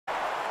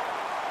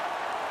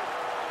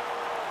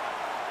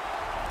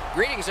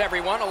Greetings,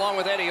 everyone. Along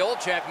with Eddie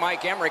Olczyk,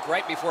 Mike Emmerich,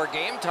 right before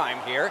game time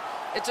here.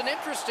 It's an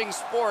interesting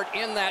sport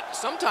in that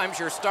sometimes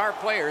your star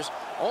players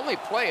only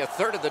play a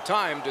third of the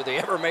time. Do they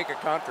ever make a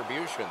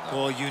contribution, though?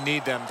 Well, you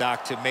need them,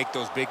 Doc, to make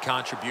those big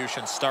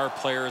contributions. Star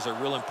players are a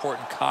real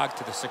important cog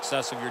to the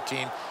success of your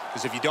team,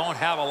 because if you don't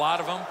have a lot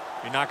of them,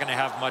 you're not going to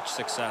have much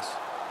success.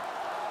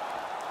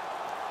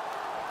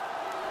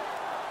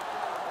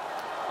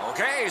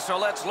 Okay, so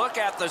let's look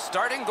at the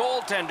starting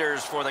goaltenders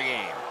for the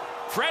game.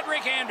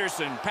 Fredrik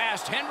Andersson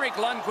passed Henrik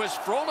Lundqvist's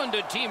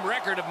Frölunda team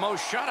record of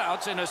most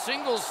shutouts in a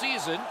single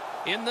season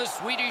in the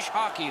Swedish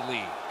Hockey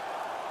League.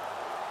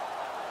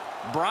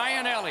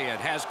 Brian Elliott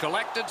has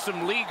collected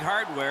some league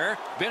hardware,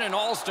 been in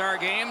all-star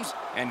games,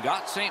 and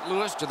got St.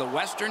 Louis to the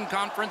Western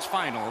Conference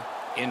Final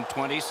in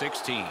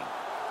 2016.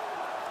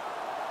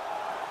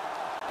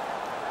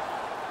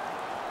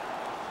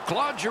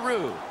 Claude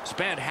Giroux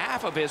spent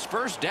half of his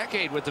first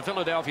decade with the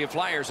Philadelphia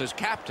Flyers as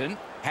captain,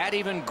 had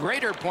even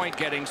greater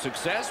point-getting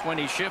success when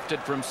he shifted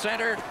from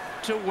center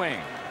to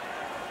wing.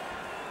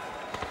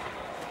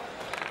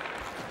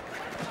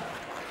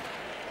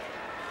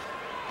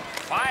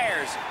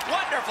 Fires.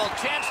 Wonderful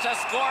chance to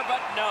score,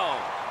 but no.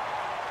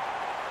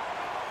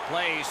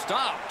 Play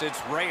stopped.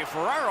 It's Ray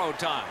Ferraro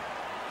time.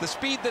 The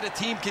speed that a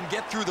team can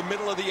get through the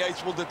middle of the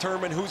ice will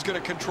determine who's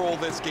going to control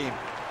this game.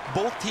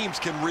 Both teams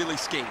can really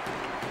skate.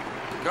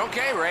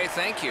 Okay, Ray,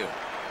 thank you.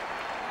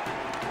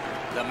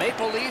 The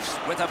Maple Leafs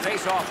with a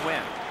face-off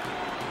win.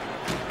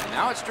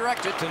 Now it's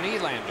directed to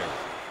Nylander.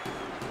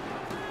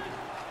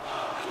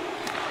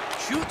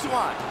 Shoots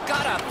one.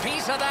 Got a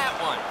piece of that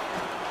one.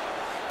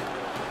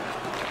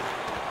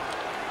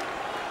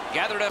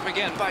 Gathered up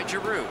again by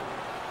Giroux.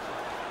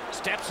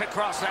 Steps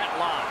across that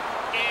line.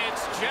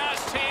 It's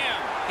just him.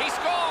 He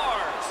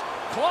scores.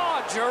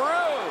 Claude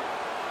Giroux.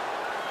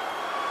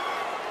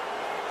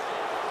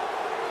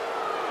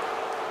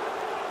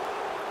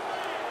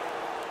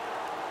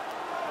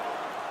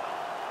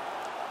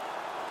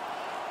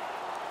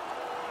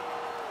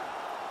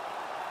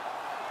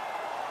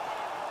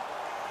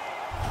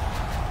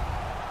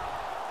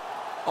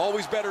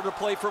 Always better to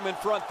play from in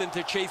front than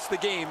to chase the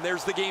game.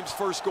 There's the game's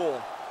first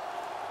goal.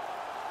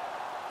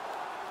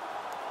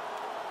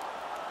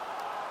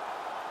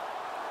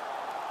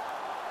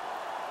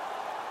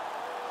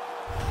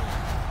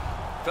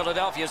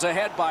 Philadelphia's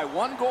ahead by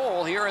 1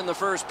 goal here in the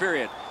first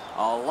period.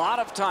 A lot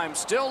of time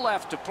still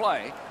left to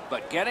play,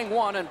 but getting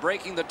one and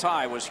breaking the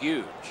tie was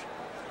huge.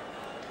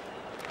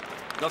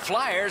 The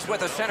Flyers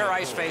with a center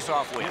ice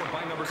face-off win.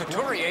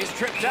 Couturier's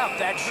tripped up.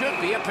 That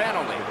should be a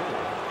penalty.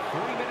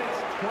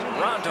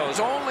 Toronto's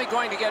only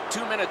going to get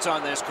 2 minutes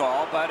on this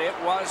call, but it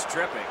was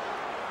tripping.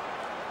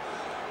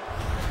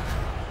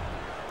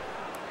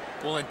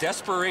 Well, in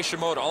desperation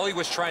mode, all he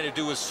was trying to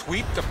do was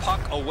sweep the puck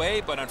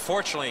away, but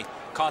unfortunately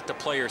caught the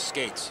player's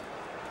skates.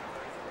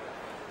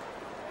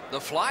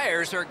 The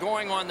Flyers are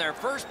going on their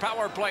first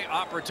power play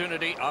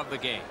opportunity of the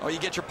game. Oh, you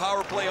get your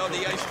power play on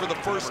the ice for the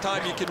first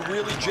time, you can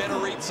really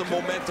generate some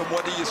momentum,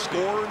 whether you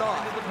score or not.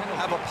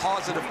 Have a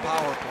positive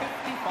power play.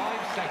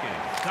 55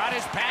 seconds. Got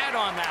his pad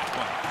on that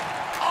one.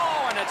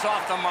 Oh, and it's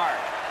off the mark.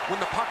 When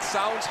the puck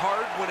sounds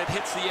hard, when it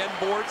hits the end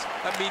boards,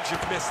 that means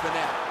you've missed the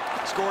net.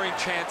 Scoring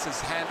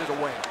chances handed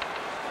away.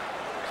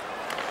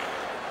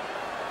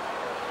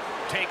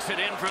 Takes it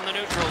in from the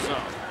neutral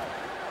zone.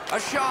 A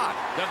shot.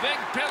 The big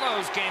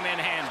pillows came in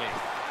handy.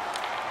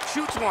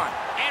 Shoots one.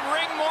 And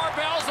ring more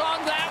bells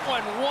on that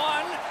one.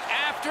 One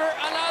after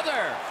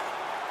another.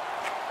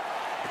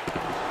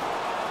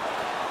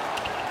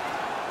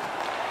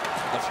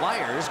 The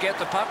Flyers get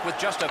the puck with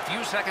just a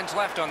few seconds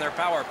left on their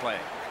power play.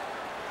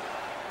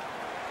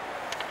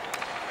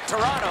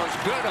 Toronto's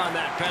good on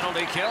that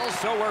penalty kill,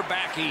 so we're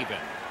back even.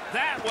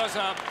 That was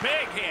a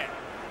big hit.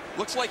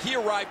 Looks like he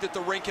arrived at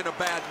the rink in a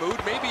bad mood.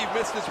 Maybe he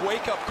missed his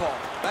wake-up call.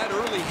 That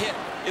early hit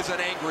is an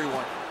angry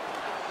one.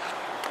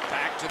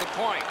 Back to the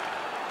point.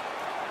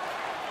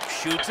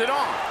 Shoots it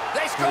on.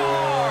 They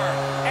score!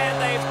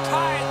 And they've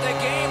tied the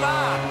game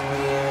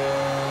up.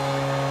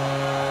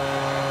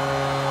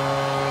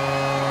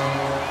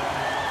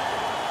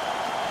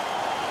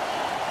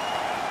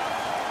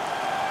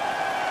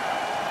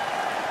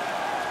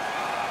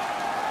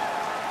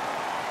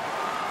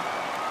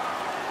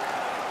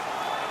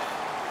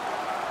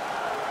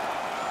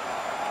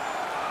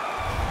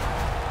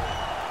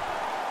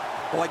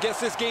 Well, I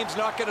guess this game's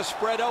not going to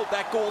spread out.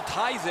 That goal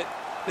ties it.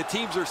 The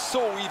teams are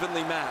so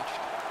evenly matched.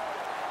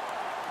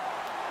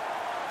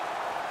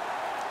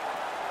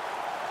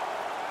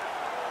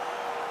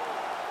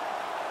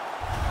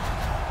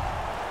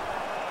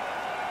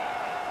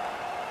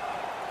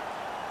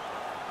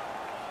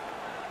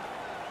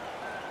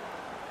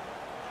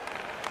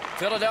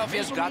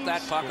 Philadelphia's got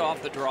that puck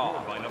off the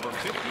draw.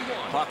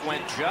 Puck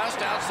went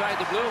just outside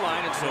the blue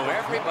line, and so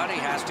everybody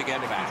has to get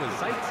back.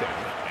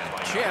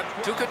 Chip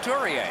to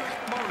Couturier.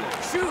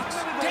 Shoots.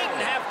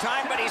 Didn't have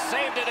time, but he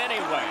saved it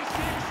anyway.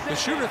 The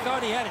shooter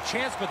thought he had a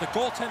chance, but the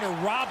goaltender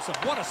robs him.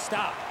 What a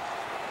stop.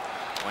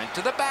 Went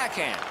to the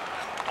backhand.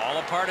 All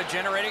a part of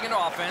generating an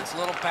offense. A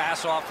little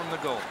pass off from the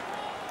goal.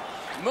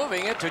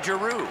 moving it to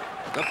Giroux.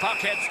 The puck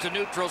heads to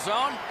neutral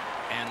zone.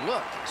 And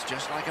look, it's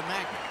just like a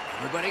magnet.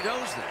 Everybody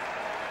goes there.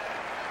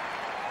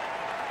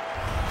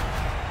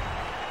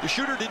 The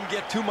shooter didn't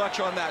get too much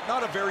on that.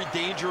 Not a very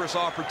dangerous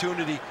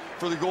opportunity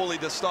for the goalie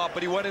to stop,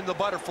 but he went in the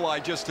butterfly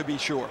just to be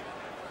sure.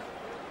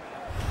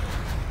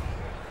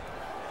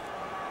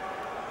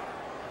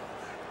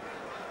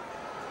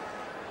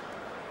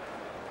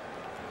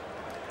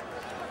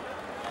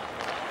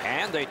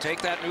 And they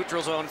take that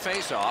neutral zone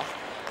face-off.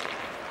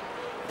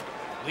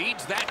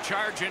 Leads that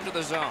charge into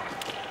the zone.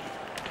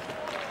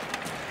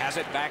 Has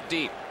it back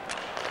deep.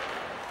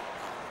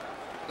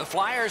 The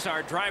Flyers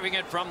are driving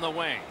it from the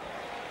wing.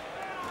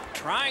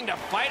 Trying to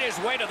fight his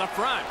way to the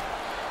front.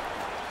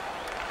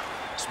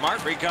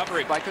 Smart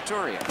recovery by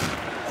Couturier.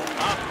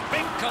 A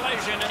big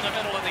collision in the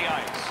middle of the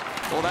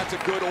ice. Well, that's a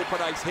good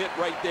open ice hit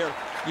right there.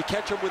 You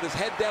catch him with his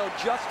head down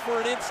just for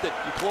an instant.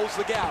 You close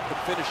the gap and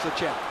finish the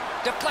check.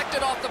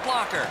 Deflected off the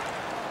blocker.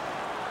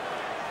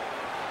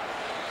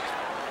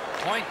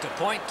 Point to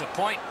point to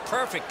point.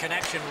 Perfect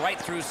connection right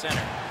through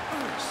center.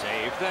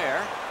 Save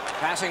there.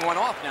 Passing one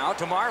off now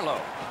to Marleau.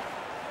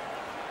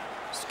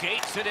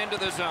 Skates it into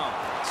the zone.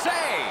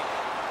 Save!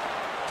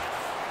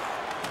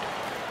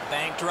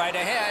 Banked right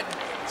ahead.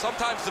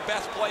 Sometimes the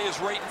best play is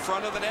right in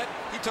front of the net.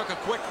 He took a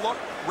quick look,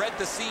 read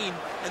the seam,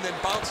 and then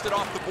bounced it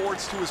off the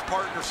boards to his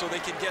partner so they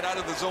can get out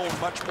of the zone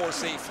much more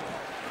safely.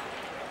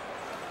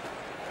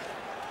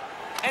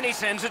 And he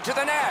sends it to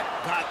the net.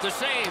 Got the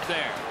save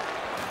there.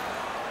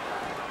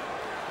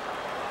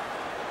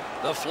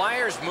 The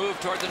Flyers move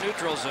toward the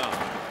neutral zone.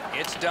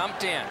 It's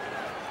dumped in.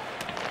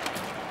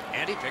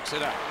 And he picks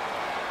it up.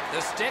 The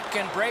stick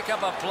can break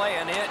up a play,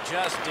 and it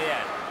just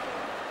did.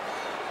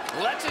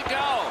 Lets it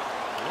go.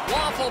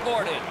 Waffle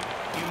boarded.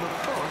 In the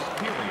first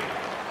period.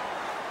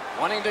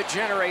 Wanting to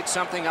generate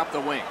something up the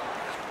wing.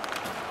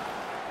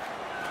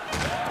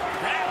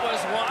 That was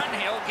one.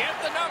 He'll get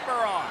the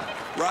number on.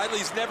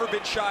 Riley's never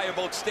been shy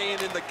about staying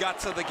in the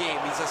guts of the game.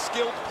 He's a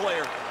skilled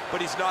player,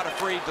 but he's not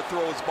afraid to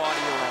throw his body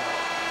around.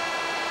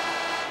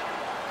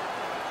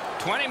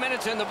 20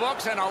 minutes in the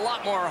books and a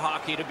lot more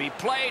hockey to be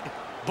played.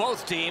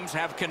 Both teams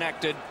have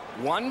connected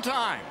one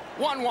time.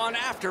 1-1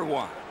 after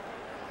one.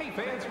 Hey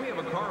fans, we have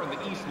a car in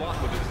the east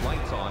lot with its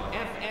lights on.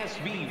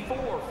 FSV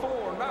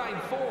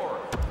 4494.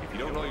 If you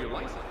don't know your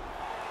license.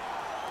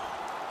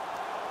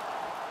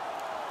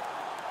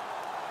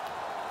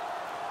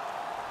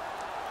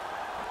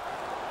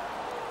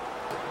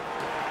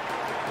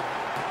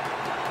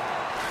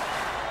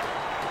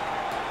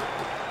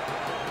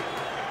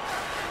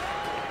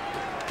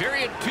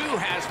 Period 2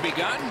 has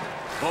begun.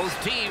 Both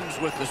teams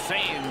with the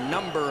same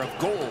number of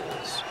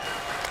goals.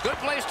 Good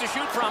place to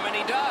shoot from, and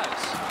he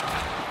does.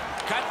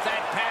 Cut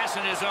that pass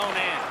in his own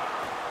end.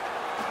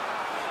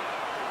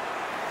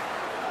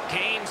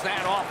 Gains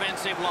that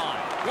offensive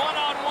line.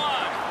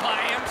 One-on-one by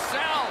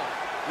himself.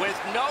 With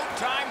no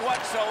time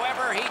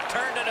whatsoever, he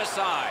turned it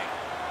aside.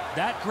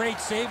 That great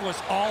save was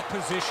all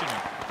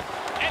positioning.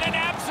 And an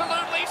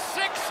absolutely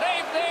sick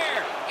save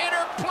there.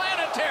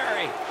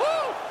 Interplanetary.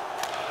 Woo!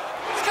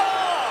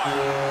 Score!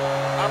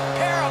 A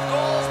pair of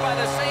goals by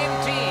the same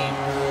team.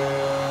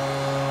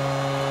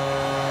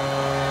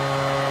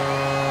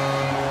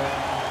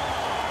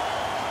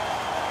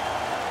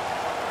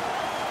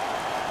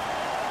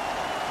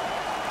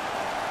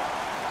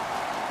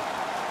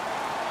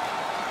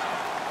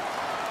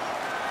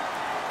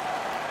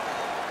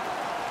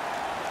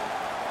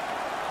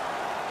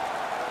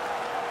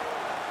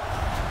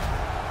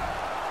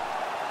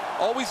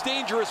 Always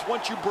dangerous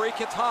once you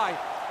break it high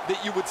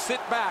that you would sit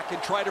back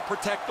and try to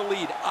protect the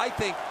lead. I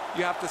think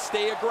you have to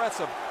stay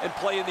aggressive and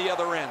play in the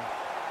other end.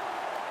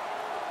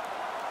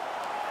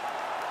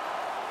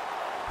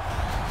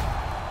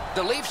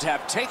 The Leafs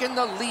have taken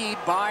the lead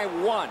by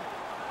 1.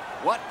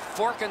 What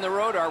fork in the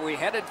road are we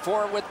headed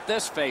for with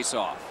this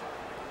face-off?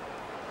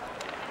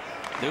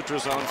 Neutral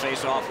zone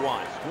face-off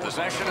 1.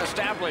 Possession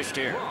established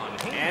here.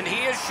 And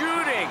he is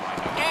shooting.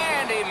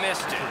 And he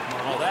missed it.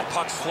 Oh, that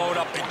puck slowed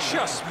up and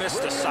just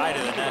missed the side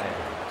of the net.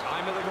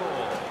 Time of the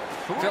goal.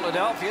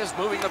 Philadelphia's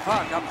moving the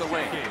puck up the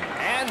wing.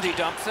 And he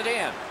dumps it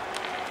in.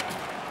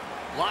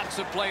 Lots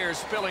of players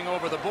spilling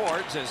over the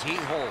boards as he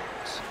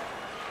holds.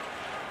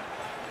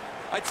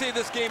 I'd say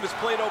this game has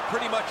played out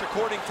pretty much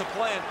according to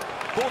plan.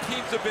 Both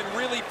teams have been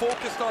really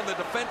focused on the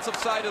defensive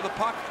side of the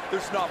puck.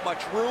 There's not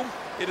much room.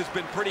 It has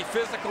been pretty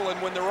physical,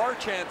 and when there are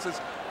chances,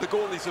 the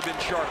goalies have been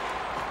sharp.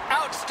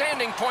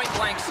 Outstanding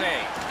point-blank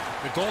save.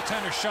 The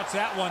goaltender shuts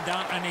that one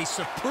down on a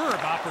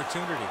superb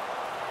opportunity.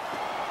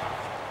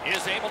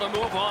 Is able to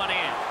move on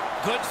in.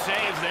 Good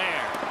save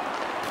there.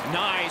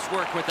 Nice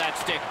work with that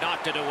stick.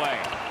 Knocked it away.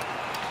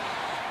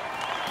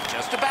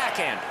 Just a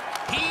backhand.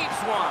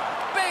 Heaves one.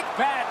 Big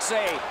pad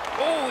save.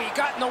 Oh, he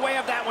got in the way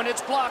of that one.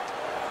 It's blocked.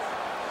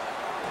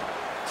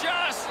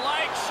 Just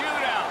like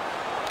shootout.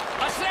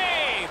 A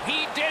save.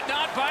 He did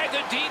not buy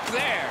the deep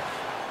there.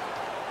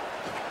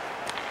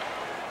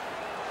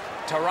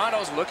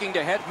 Toronto's looking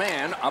to head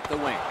man up the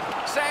wing.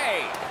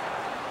 Save.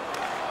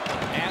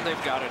 And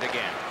they've got it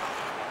again.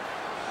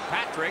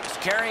 Patrick's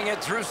carrying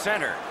it through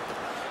center.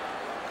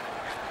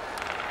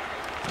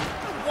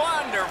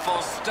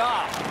 Wonderful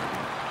stop.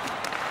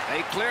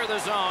 They clear the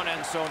zone,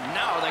 and so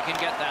now they can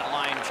get that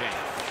line change.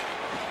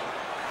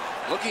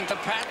 Looking to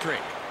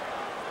Patrick.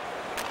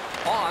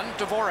 On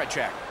to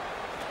Voracek.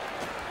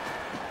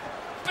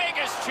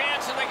 Biggest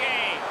chance in the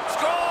game.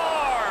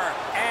 Score!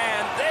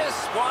 And this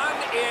one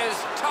is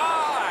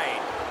tied.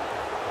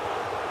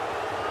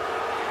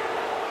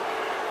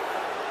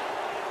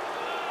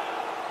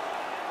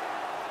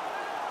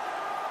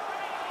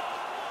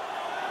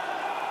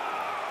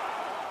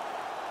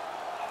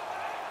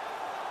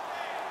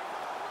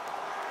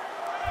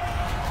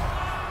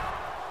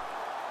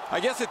 I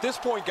guess at this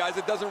point, guys,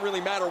 it doesn't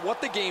really matter what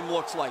the game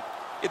looks like.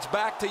 It's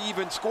back to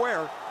even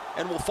square,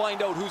 and we'll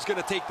find out who's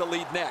going to take the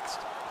lead next.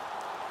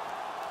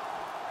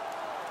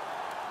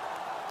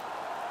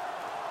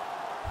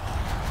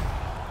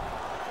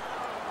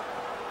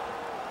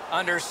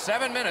 Under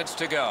 7 minutes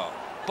to go.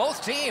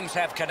 Both teams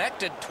have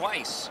connected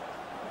twice.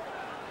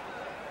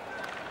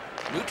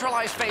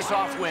 Neutralized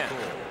face-off win.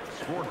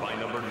 Scored by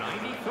number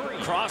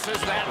 93.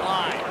 Crosses that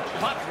line.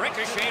 Puck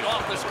ricocheted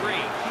off the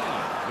screen.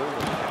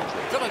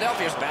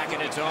 Philadelphia's back in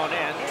its own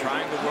end,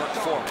 trying to work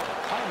forward.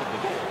 Time of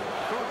the goal,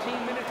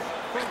 13 minutes,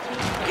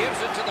 13. Gives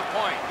it to the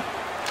point.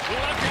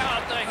 Look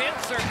out, the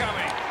hits are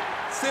coming.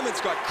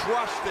 Simmons got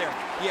crushed there.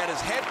 He had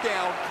his head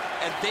down,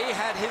 and they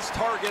had his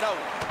target out.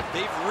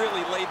 They've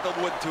really laid the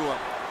wood to him.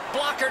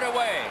 Blockered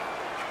away.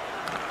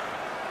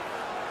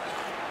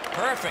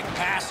 Perfect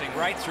passing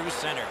right through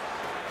center.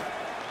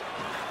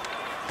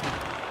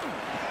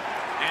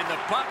 And the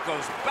puck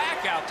goes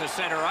back out to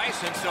center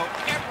ice, and so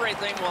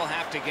everything will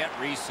have to get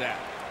reset.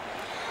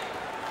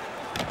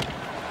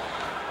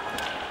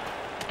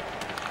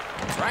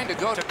 Trying to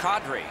go to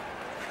Kadri.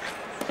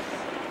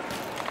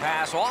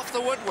 Pass off the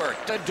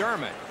woodwork to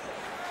Dermott.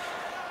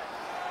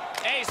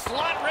 A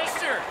slot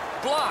wrister.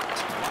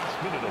 Blocked.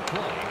 Last minute of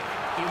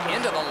play.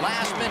 Into the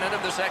last minute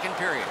of the second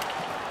period.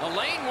 The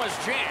lane was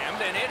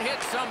jammed, and it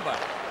hit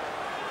somebody.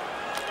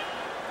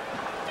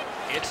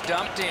 It's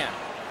dumped in.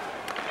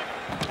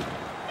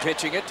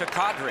 Pitching it to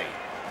Kadri.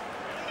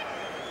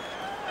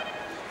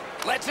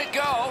 Lets it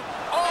go.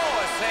 Oh,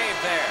 a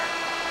save there.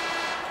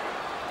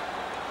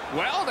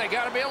 Well, they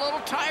got to be a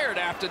little tired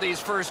after these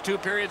first 2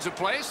 periods of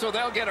play, so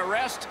they'll get a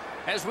rest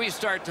as we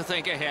start to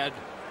think ahead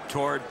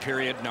toward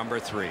period number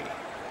 3.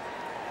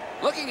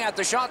 Looking at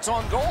the shots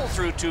on goal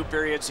through 2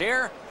 periods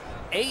here,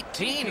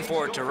 18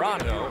 for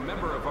Toronto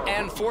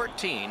and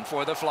 14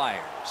 for the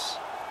Flyers.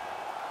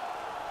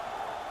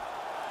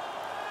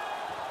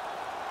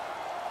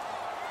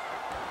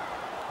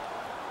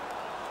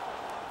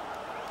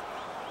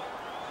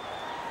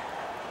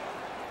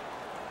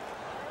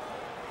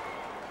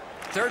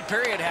 Third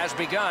period has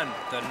begun.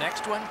 The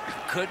next one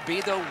could be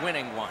the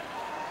winning one.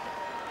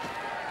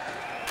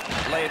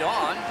 Laid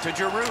on to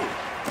Giroux.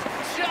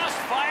 Just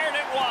fired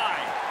it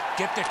wide.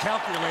 Get the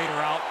calculator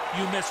out.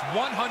 You miss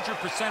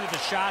 100% of the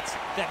shots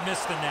that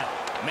miss the net.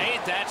 Made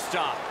that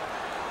stop.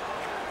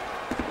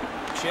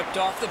 Chipped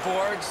off the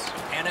boards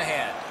and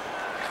ahead.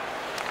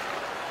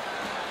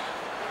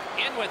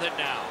 In with it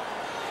now.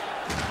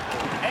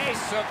 A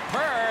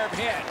superb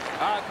hit.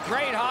 A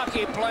great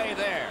hockey play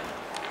there.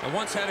 I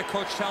once had a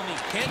coach tell me,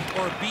 hit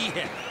or be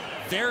hit.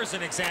 There's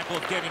an example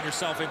of getting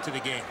yourself into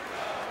the game.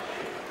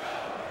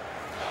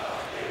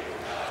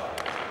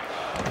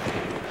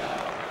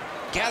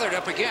 Gathered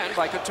up again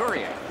by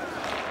Couturier.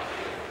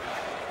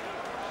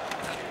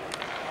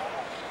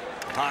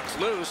 Puck's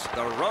loose.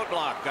 The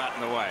roadblock got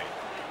in the way.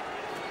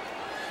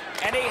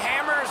 And he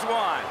hammers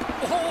one.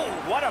 Oh,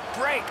 what a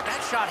break.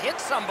 That shot hit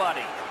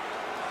somebody.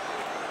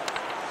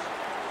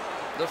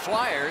 The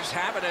Flyers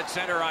have it at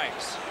center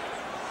ice.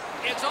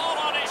 It's all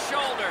on his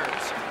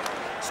shoulders.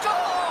 Score!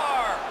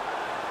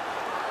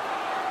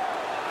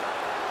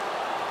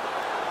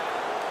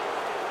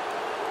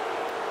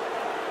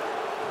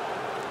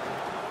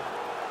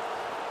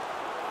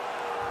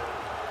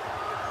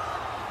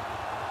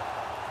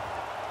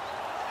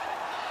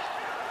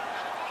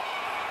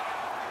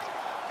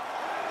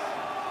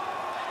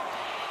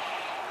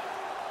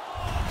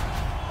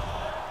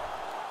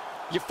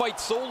 You fight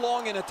so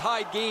long in a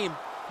tied game.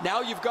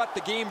 Now you've got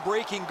the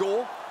game-breaking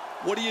goal.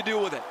 What do you do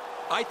with it?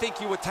 I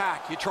think you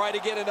attack. You try to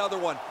get another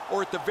one.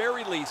 Or at the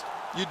very least,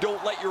 you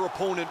don't let your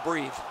opponent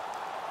breathe.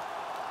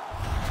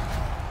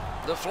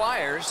 The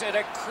Flyers, at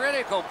a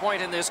critical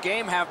point in this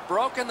game, have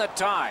broken the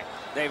tie.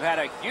 They've had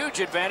a huge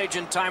advantage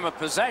in time of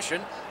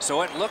possession,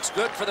 so it looks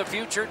good for the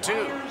future,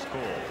 too.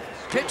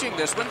 Pitching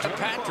this one to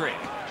Patrick.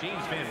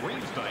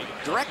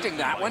 Directing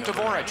that one to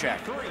Voracek.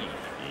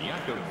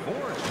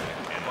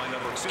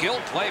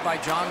 Skilled play by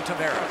John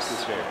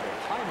Tavares.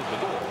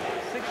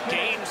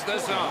 Gains the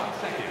zone.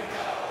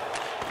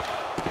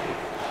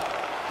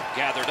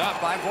 Gathered up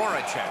by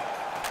Voracek.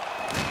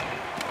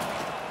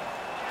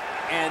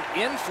 And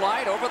in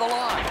flight over the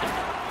line.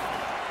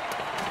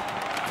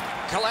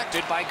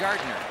 Collected by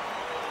Gardner.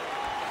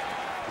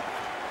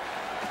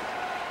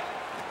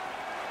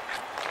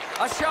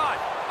 A shot.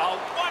 A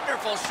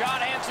wonderful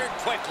shot answered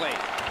quickly.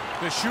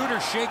 The shooter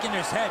shaking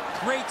his head.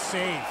 Great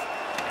save.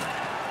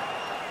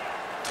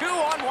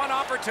 2-on-1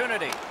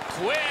 opportunity.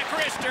 Quick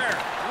wrister.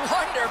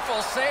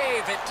 Wonderful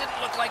save. It didn't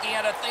look like he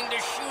had a thing to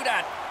shoot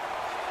at.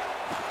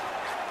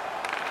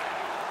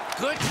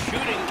 Good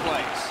shooting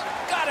place.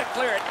 Gotta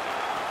clear it.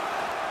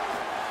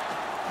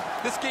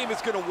 This game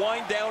is going to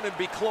wind down and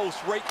be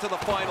close right to the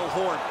final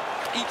horn.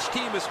 Each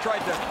team has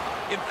tried to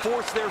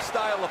enforce their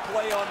style of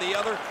play on the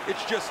other.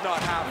 It's just not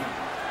happening.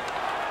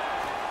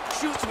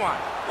 Shoots one.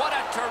 What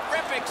a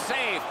terrific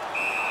save.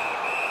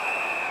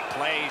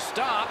 Play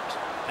stopped.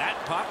 That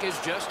puck is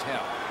just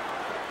held.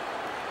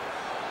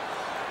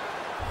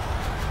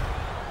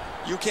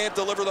 You can't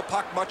deliver the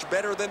puck much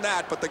better than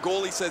that, but the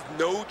goalie says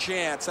no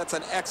chance. That's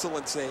an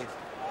excellent save.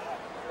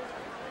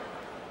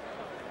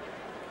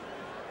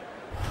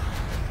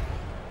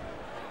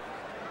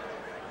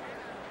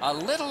 A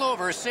little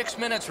over 6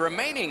 minutes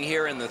remaining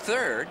here in the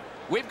third.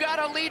 We've got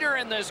a leader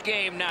in this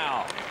game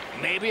now.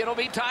 Maybe it'll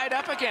be tied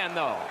up again,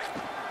 though.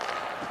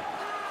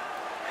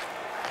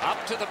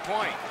 Up to the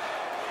point.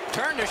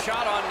 Turned a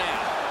shot on net.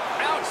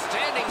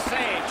 Outstanding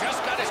save.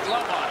 Just got his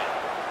glove on it.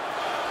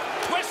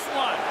 Twist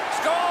one.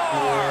 Score!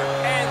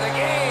 And the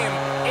game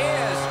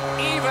is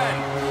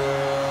even.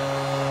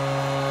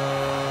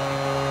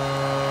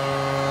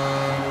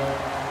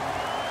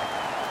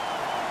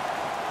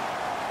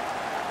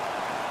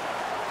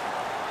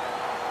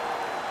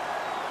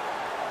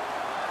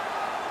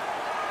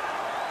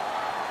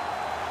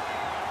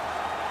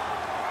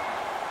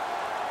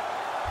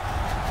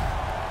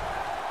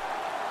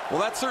 Well,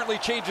 that certainly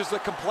changes the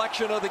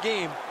complexion of the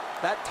game.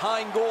 That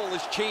tying goal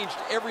has changed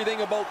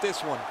everything about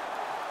this one.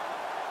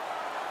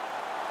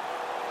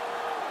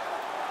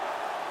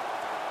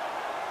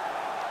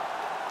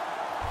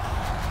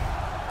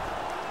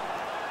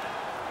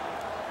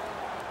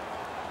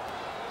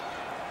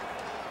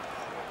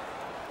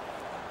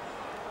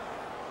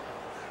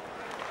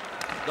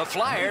 The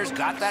Flyers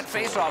got that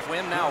face-off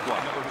win. Now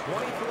what?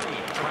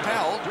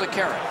 Propelled to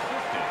carry.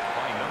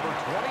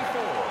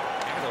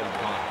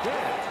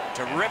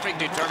 Terrific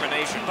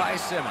determination by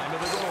Simmons.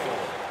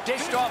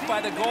 Dished off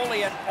by the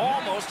goalie and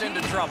almost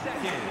into trouble.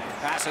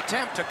 Pass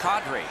attempt to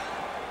Kadri.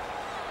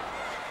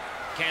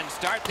 Can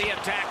start the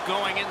attack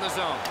going in the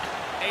zone.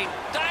 A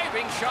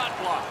diving shot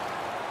block.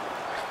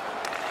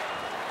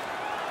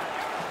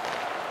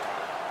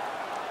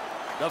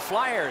 The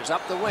Flyers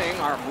up the wing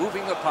are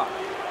moving the puck.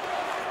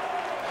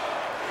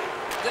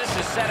 This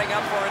is setting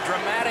up for a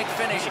dramatic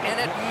finish, and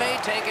it may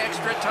take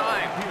extra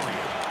time.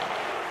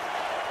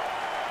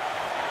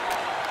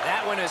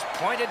 That one is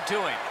pointed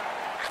to him.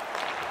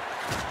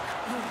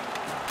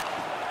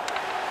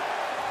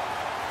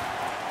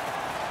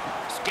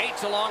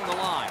 Skates along the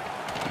line.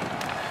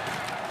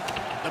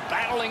 The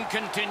battling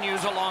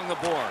continues along the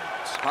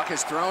boards. Puck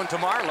is thrown to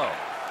Marlowe.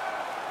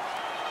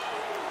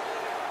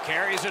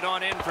 Carries it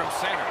on in from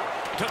center.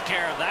 Took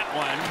care of that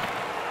one.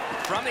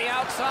 From the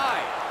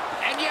outside.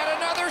 And yet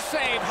another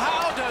save.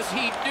 How does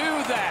he do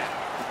that?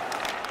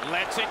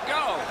 Lets it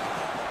go.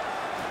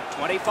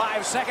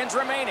 25 seconds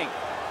remaining.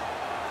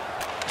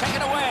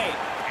 Taken away.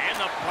 And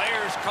the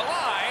players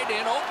collide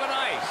in open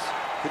ice.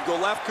 Could go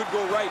left, could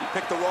go right. He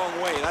picked the wrong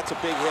way. That's a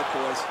big hit,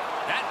 boys.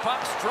 That puck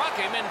struck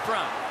him in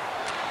front.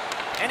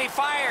 And he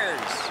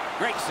fires.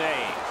 Great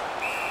save.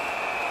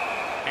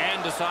 And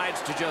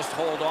decides to just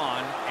hold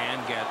on and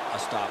get a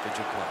stoppage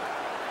of play.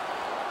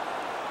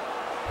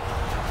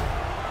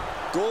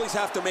 Goalies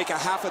have to make a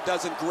half a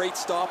dozen great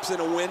stops in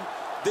a win.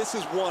 This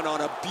is one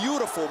on a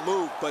beautiful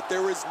move, but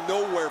there is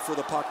nowhere for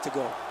the puck to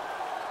go.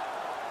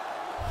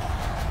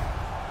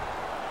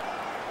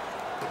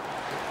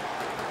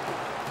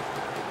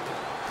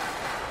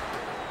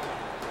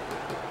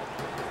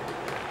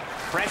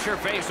 Pressure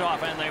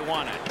face-off, and they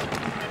won it.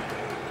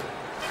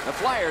 The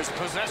Flyers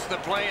possess the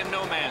play in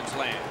no man's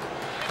land.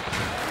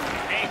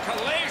 A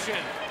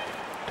collision.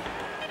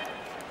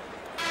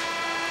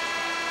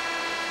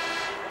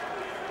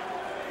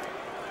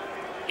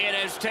 It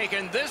has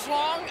taken this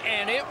long,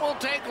 and it will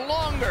take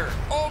longer.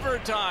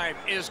 Overtime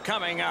is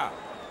coming up.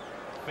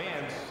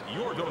 Fans,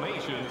 your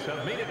donations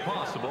have made it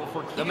possible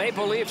for the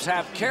Maple Leafs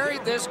have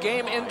carried this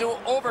game into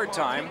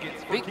overtime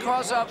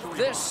because of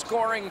this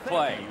scoring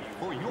play.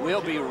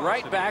 We'll be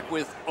right back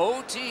with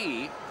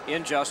OT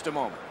in just a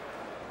moment.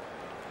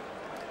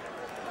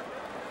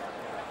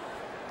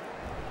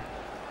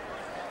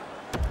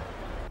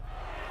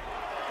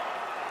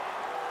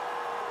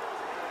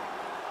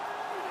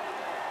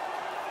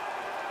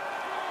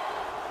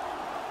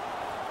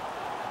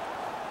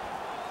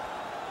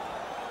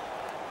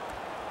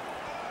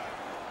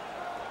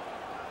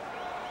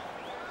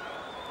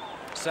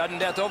 Sudden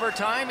death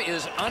overtime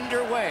is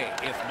underway.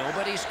 If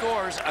nobody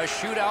scores, a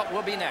shootout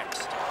will be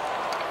next.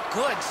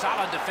 Good,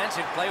 solid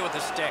defensive play with the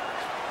stick.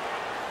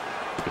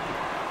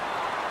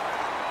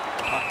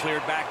 Puck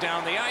cleared back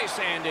down the ice,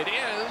 and it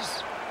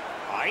is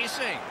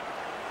icing.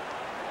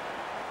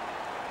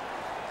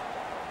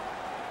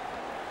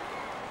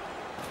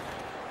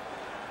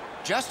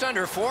 Just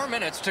under 4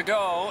 minutes to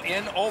go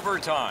in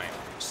overtime.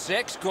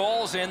 6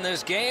 goals in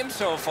this game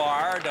so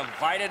far,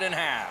 divided in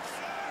half.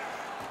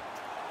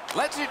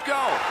 Lets it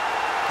go.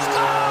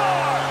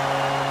 Score!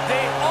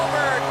 The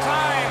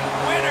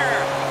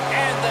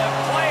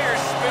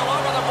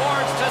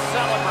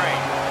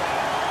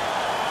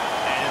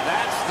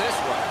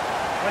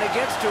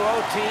to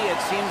OT,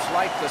 it seems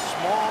like the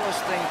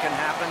smallest thing can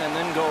happen and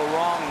then go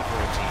wrong for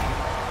a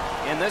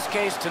team. In this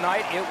case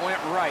tonight, it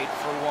went right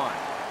for one.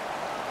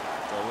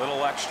 The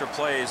little extra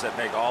plays that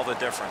make all the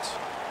difference.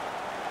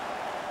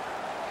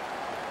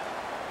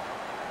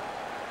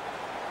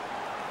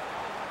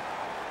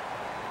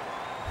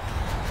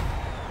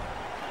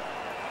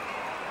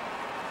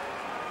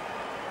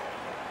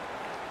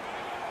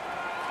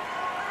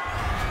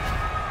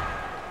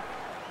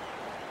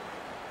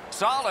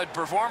 Solid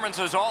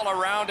performances all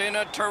around in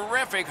a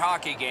terrific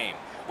hockey game.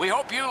 We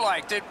hope you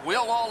liked it.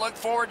 We'll all look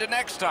forward to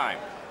next time.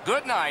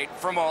 Good night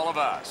from all of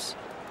us.